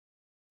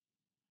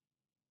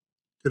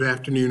Good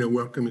afternoon and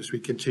welcome as we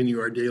continue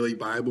our daily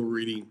Bible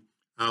reading.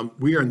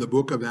 We are in the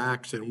book of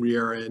Acts and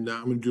I'm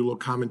going to do a little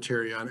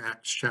commentary on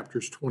Acts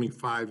chapters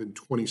 25 and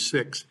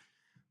 26.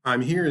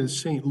 I'm here in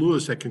St.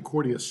 Louis at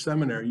Concordia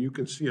Seminary. You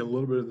can see a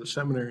little bit of the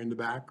seminary in the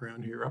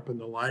background here up in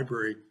the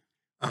library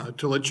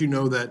to let you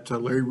know that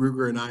Larry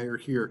Ruger and I are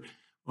here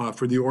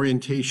for the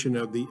orientation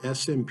of the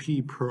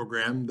SMP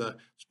program, the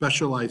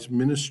specialized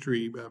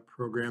ministry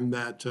program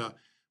that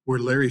where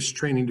Larry's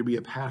training to be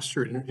a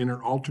pastor in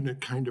an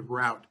alternate kind of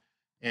route.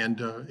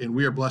 And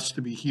we are blessed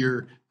to be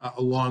here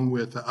along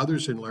with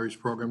others in Larry's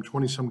program,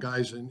 20 some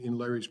guys in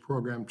Larry's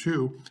program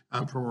too,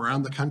 from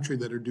around the country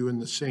that are doing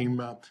the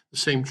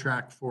same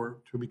track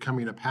to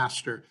becoming a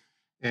pastor.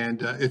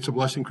 And it's a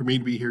blessing for me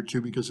to be here too,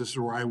 because this is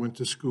where I went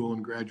to school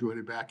and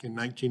graduated back in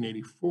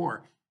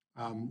 1984.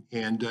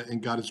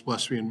 And God has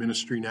blessed me in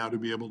ministry now to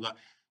be able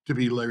to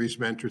be Larry's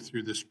mentor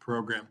through this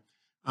program.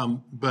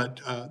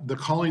 But the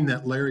calling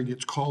that Larry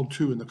gets called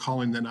to and the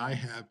calling that I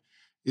have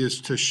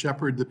is to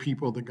shepherd the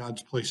people that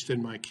God's placed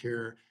in my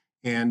care.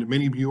 And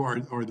many of you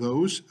are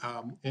those,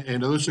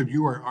 and those of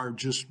you are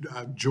just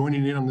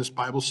joining in on this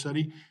Bible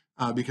study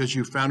because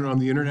you found it on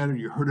the internet or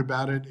you heard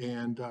about it.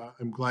 And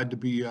I'm glad to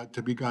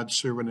be God's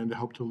servant and to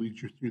help to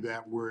lead you through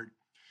that word.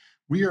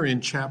 We are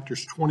in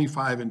chapters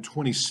 25 and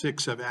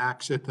 26 of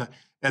Acts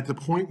at the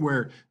point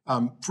where,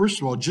 first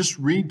of all, just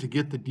read to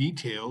get the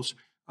details.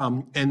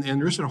 And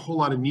there isn't a whole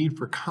lot of need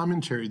for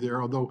commentary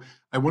there, although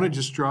I want to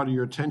just draw to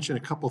your attention a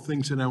couple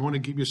things, and I want to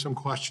give you some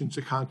questions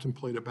to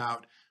contemplate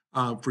about.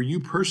 For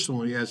you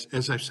personally,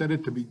 as I said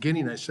at the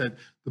beginning, I said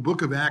the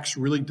book of Acts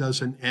really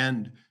doesn't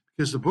end,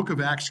 because the book of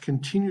Acts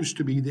continues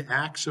to be the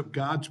acts of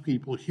God's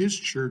people, his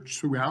church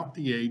throughout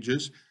the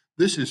ages.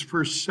 This is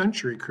first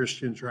century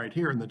Christians right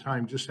here in the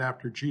time just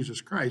after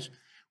Jesus Christ.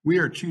 We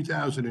are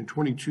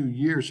 2022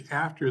 years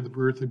after the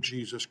birth of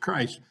Jesus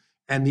Christ.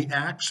 And the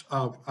acts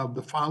of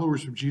the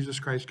followers of Jesus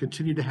Christ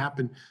continue to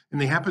happen,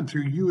 and they happen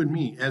through you and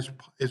me as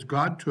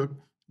God took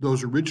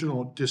those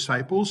original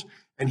disciples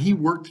and he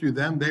worked through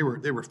them. They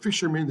were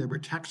fishermen, they were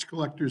tax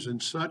collectors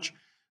and such.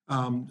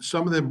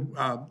 Some of them,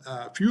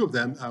 a few of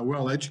them,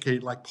 well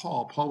educated, like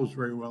Paul. Paul was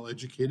very well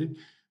educated,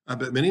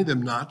 but many of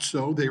them not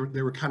so. They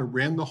were kind of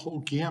ran the whole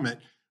gamut.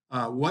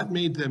 What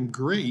made them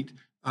great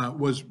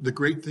was the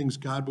great things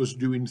God was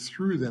doing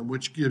through them,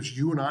 which gives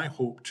you and I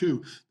hope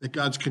too, that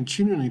God's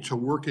continuing to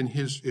work in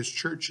his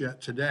church yet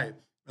today.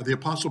 The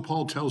Apostle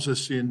Paul tells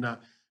us in,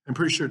 I'm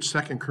pretty sure it's 2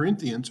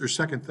 Corinthians or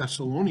 2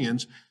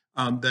 Thessalonians,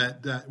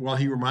 that while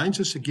he reminds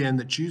us again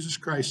that Jesus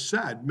Christ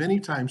said many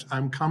times,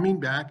 I'm coming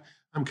back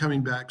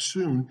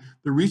soon.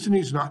 The reason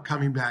he's not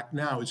coming back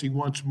now is he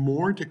wants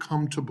more to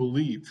come to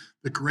believe.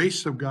 The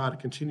grace of God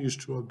continues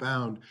to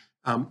abound.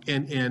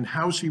 And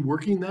how's he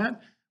working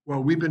that?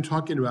 Well, we've been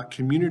talking about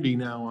community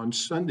now on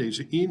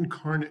Sundays,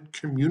 incarnate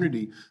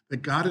community,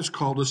 that God has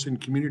called us in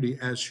community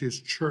as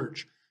his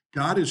church.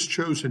 God has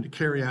chosen to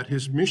carry out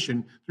his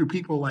mission through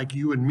people like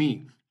you and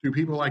me, through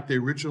people like the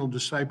original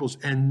disciples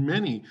and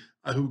many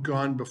who've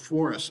gone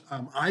before us.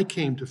 I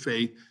came to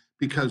faith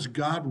because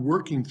God,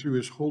 working through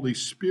his Holy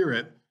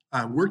Spirit,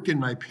 worked in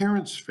my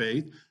parents'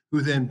 faith,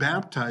 who then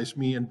baptized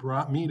me and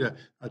brought me to,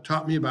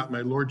 taught me about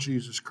my Lord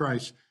Jesus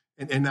Christ.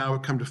 And now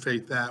I've come to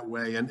faith that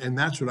way. And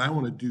that's what I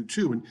want to do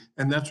too.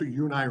 And that's what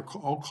you and I are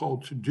all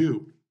called to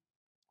do.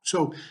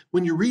 So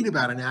when you read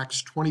about in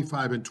Acts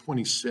 25 and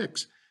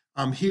 26,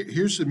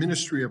 here's the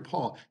ministry of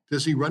Paul.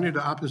 Does he run into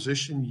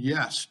opposition?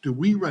 Yes. Do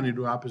we run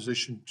into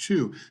opposition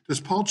too? Does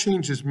Paul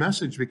change his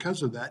message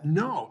because of that?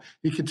 No.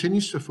 He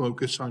continues to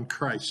focus on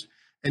Christ.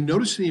 And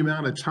notice the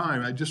amount of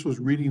time. I just was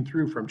reading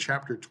through from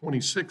chapter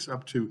 26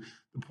 up to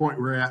the point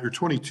we're at, or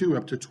 22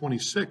 up to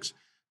 26.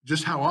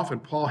 Just how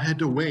often Paul had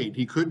to wait.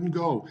 He couldn't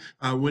go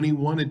when he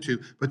wanted to,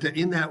 but that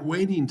in that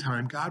waiting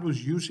time, God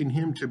was using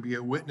him to be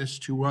a witness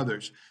to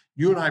others.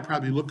 You and I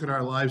probably look at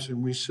our lives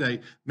and we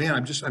say, man,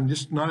 I'm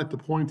just not at the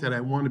point that I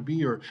want to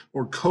be, or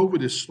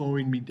COVID is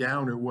slowing me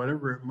down, or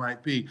whatever it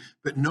might be.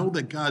 But know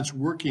that God's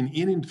working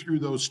in and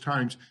through those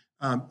times,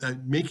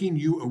 making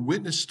you a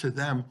witness to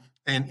them,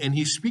 and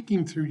he's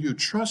speaking through you.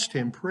 Trust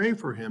him, pray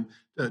for him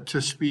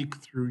to speak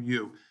through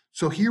you.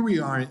 So here we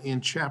are in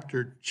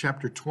chapter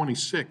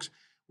 26.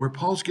 Where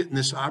Paul's getting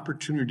this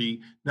opportunity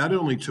not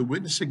only to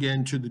witness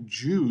again to the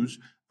Jews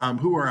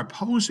who are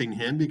opposing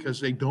him because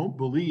they don't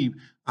believe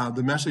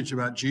the message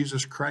about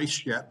Jesus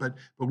Christ yet, but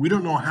we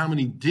don't know how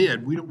many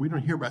did. We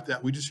don't hear about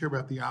that. We just hear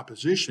about the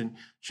opposition.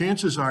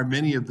 Chances are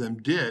many of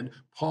them did.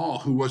 Paul,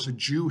 who was a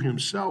Jew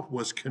himself,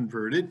 was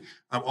converted.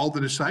 All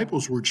the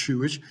disciples were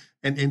Jewish,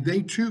 and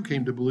they too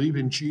came to believe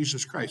in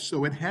Jesus Christ.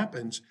 So it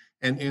happens,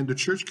 and the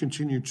church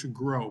continued to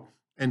grow.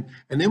 And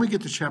then we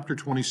get to chapter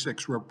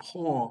 26, where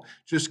Paul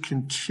just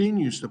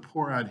continues to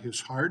pour out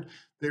his heart.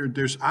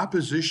 There's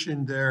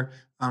opposition there,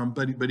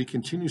 but he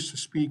continues to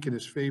speak and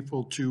is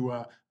faithful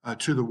to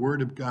the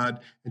word of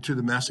God and to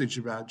the message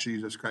about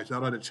Jesus Christ.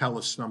 That ought to tell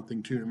us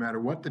something too. No matter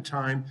what the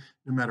time,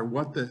 no matter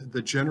what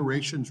the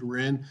generations we're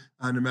in,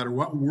 no matter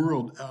what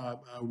world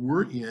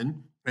we're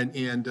in,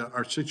 and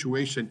our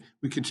situation,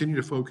 we continue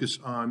to focus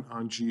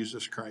on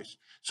Jesus Christ.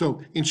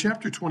 So in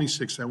chapter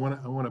 26, I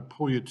want to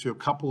pull you to a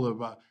couple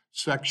of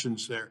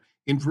sections there.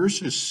 In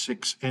verses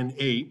 6 and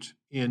 8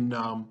 in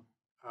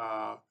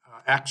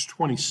Acts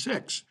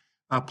 26,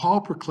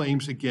 Paul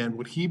proclaims again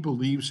what he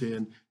believes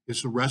in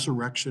is the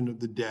resurrection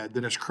of the dead,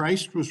 that as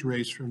Christ was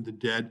raised from the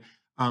dead,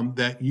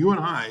 that you and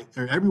I,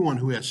 or everyone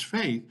who has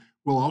faith,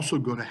 will also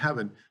go to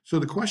heaven. So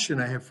the question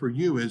I have for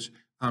you is,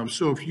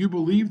 so if you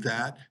believe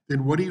that,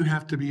 then what do you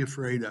have to be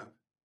afraid of?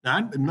 Now,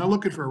 I'm not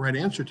looking for a right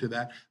answer to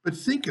that, but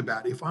think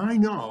about it. If I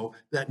know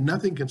that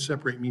nothing can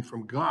separate me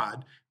from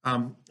God,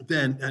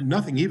 then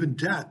nothing, even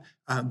death,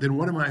 then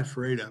what am I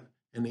afraid of?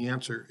 And the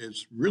answer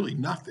is really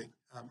nothing.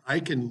 I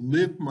can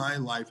live my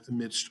life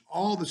amidst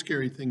all the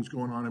scary things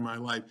going on in my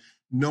life,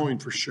 knowing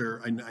for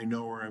sure I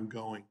know where I'm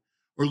going.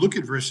 Or look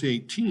at verse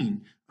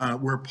 18,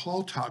 where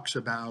Paul talks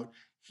about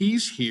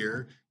he's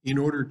here in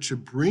order to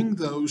bring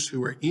those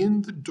who are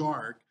in the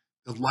dark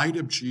the light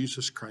of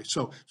Jesus Christ.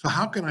 So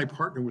how can I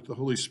partner with the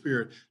Holy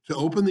Spirit to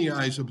open the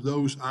eyes of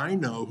those I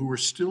know who are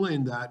still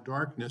in that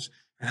darkness?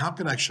 And how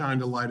can I shine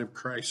the light of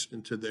Christ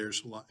into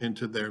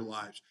their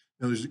lives?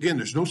 Now,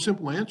 there's no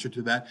simple answer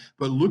to that,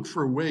 but look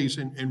for ways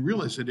and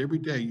realize that every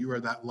day you are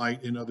that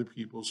light in other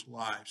people's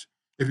lives.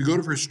 If you go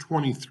to verse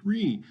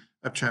 23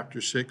 of chapter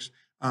 6,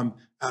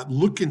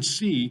 look and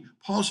see,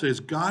 Paul says,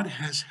 God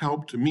has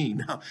helped me.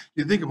 Now,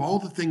 you think of all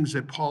the things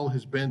that Paul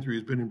has been through.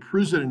 He's been in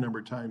prison a number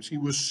of times. He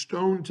was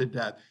stoned to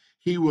death.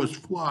 He was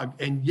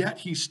flogged, and yet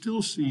he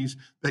still sees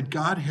that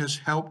God has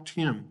helped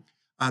him.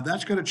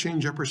 That's got to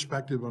change our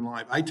perspective on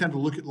life. I tend to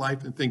look at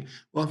life and think,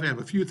 well, if I have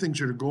a few things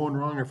that are going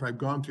wrong, or if I've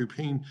gone through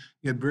pain,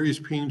 various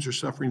pains or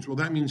sufferings, well,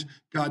 that means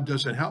God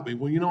doesn't help me.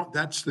 Well, you know what?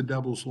 That's the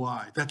devil's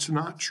lie. That's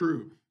not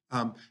true.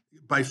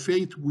 By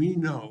faith, we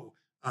know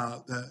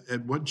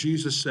and what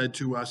Jesus said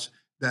to us,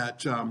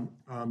 that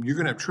you're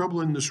going to have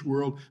trouble in this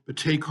world, but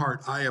take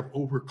heart, I have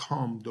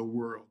overcome the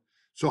world.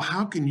 So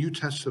how can you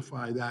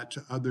testify that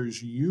to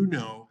others you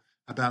know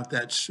about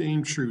that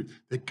same truth,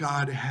 that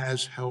God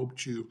has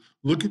helped you?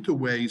 Look at the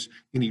ways,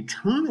 in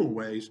eternal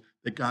ways,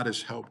 that God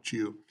has helped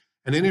you.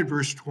 And then in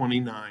verse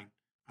 29,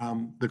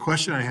 the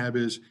question I have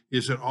is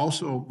it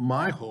also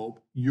my hope,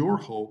 your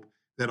hope,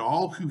 that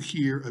all who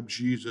hear of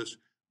Jesus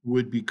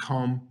would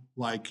become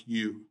like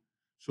you?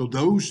 So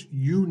those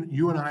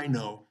you and I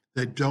know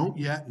that don't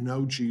yet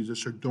know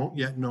Jesus or don't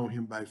yet know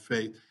him by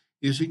faith,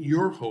 is it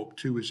your hope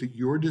too? Is it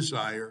your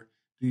desire?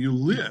 Do you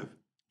live?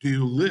 Do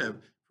you live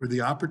for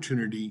the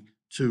opportunity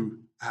to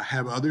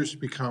have others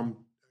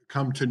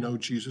come to know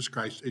Jesus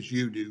Christ as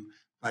you do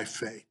by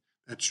faith?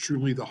 That's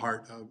truly the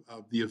heart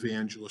of the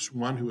evangelist,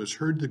 one who has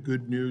heard the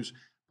good news,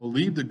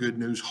 believe the good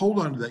news, hold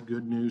on to that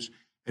good news,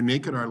 and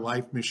make it our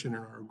life mission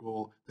and our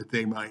goal that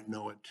they might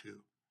know it too.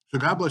 So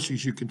God bless you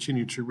as you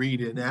continue to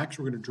read in Acts.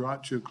 We're going to draw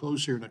it to a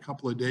close here in a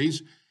couple of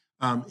days.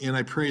 And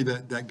I pray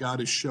that God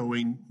is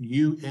showing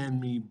you and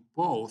me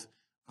both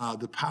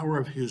the power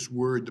of his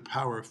word, the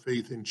power of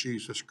faith in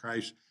Jesus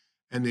Christ,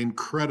 and the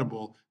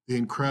incredible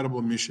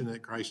mission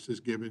that Christ has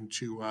given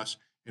to us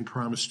and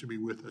promised to be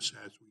with us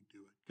as we do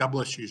it. God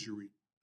bless you as you read.